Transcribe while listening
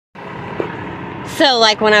So,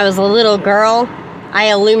 like when I was a little girl,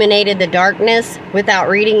 I illuminated the darkness without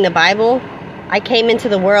reading the Bible. I came into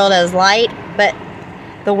the world as light, but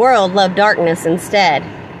the world loved darkness instead.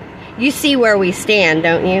 You see where we stand,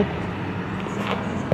 don't you?